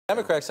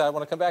Democratic side, I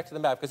want to come back to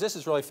the map because this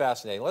is really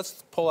fascinating.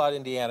 Let's pull out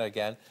Indiana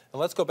again, and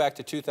let's go back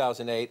to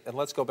 2008, and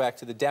let's go back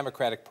to the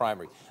Democratic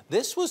primary.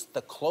 This was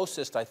the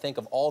closest, I think,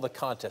 of all the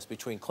contests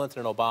between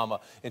Clinton and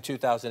Obama in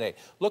 2008.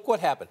 Look what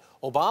happened.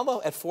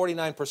 Obama, at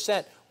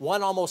 49%,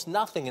 won almost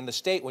nothing in the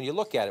state when you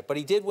look at it, but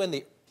he did win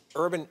the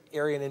urban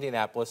area in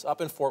Indianapolis,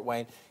 up in Fort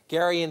Wayne,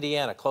 Gary,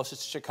 Indiana,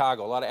 closest to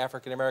Chicago. A lot of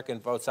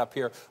African-American votes up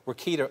here were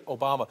key to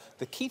Obama.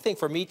 The key thing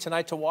for me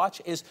tonight to watch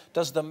is,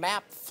 does the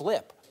map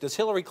flip? Does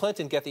Hillary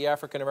Clinton get the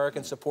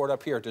African-American support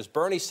up here? Does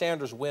Bernie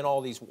Sanders win all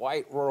these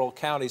white rural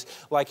counties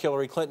like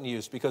Hillary Clinton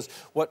used? Because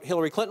what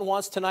Hillary Clinton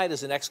wants tonight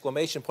is an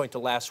exclamation point to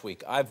last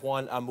week. I've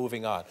won, I'm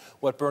moving on.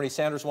 What Bernie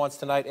Sanders wants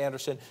tonight,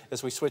 Anderson,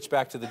 as we switch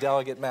back to the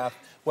delegate map,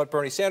 what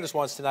Bernie Sanders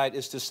wants tonight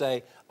is to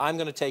say, I'm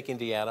going to take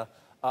Indiana.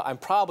 I'm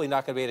probably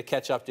not going to be able to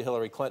catch up to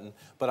Hillary Clinton,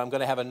 but I'm going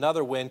to have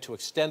another win to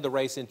extend the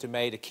race into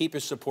May, to keep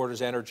his supporters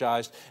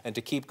energized, and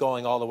to keep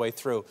going all the way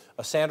through.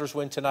 A Sanders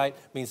win tonight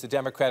means the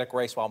Democratic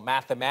race, while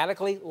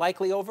mathematically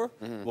likely over,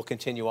 will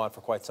continue on for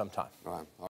quite some time.